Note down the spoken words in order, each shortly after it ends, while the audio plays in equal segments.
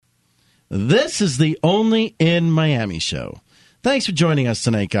This is the Only in Miami show. Thanks for joining us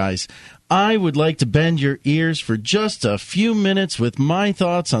tonight, guys. I would like to bend your ears for just a few minutes with my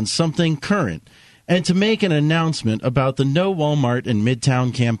thoughts on something current and to make an announcement about the No Walmart in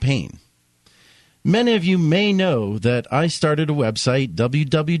Midtown campaign. Many of you may know that I started a website,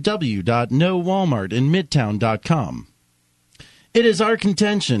 www.nowalmartinmidtown.com. It is our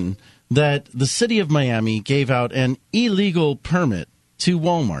contention that the city of Miami gave out an illegal permit to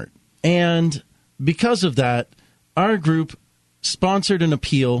Walmart. And because of that, our group sponsored an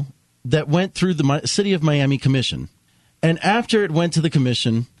appeal that went through the City of Miami Commission. And after it went to the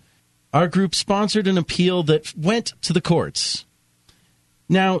commission, our group sponsored an appeal that went to the courts.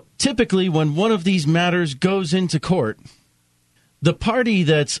 Now, typically, when one of these matters goes into court, the party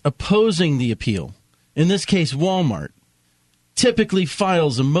that's opposing the appeal, in this case Walmart, typically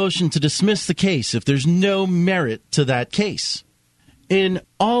files a motion to dismiss the case if there's no merit to that case. In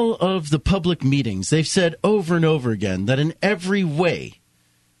all of the public meetings, they've said over and over again that in every way,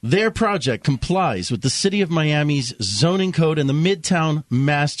 their project complies with the City of Miami's zoning code and the Midtown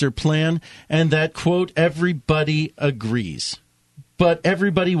Master Plan, and that, quote, everybody agrees. But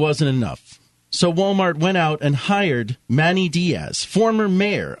everybody wasn't enough. So Walmart went out and hired Manny Diaz, former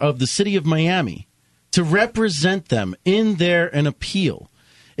mayor of the City of Miami, to represent them in an appeal.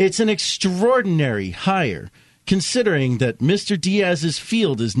 It's an extraordinary hire, considering that Mr. Diaz's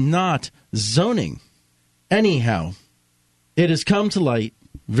field is not zoning. Anyhow, it has come to light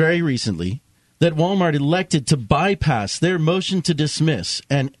very recently that Walmart elected to bypass their motion to dismiss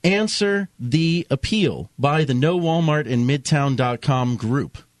and answer the appeal by the NoWalmartInMidtown.com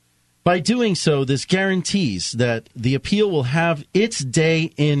group. By doing so, this guarantees that the appeal will have its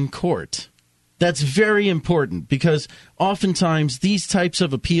day in court. That's very important because oftentimes these types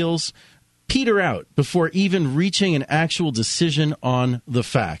of appeals peter out before even reaching an actual decision on the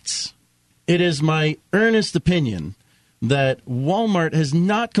facts. It is my earnest opinion that Walmart has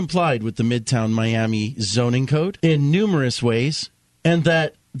not complied with the Midtown Miami zoning code in numerous ways, and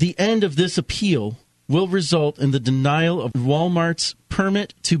that the end of this appeal will result in the denial of Walmart's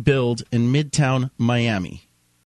permit to build in Midtown Miami.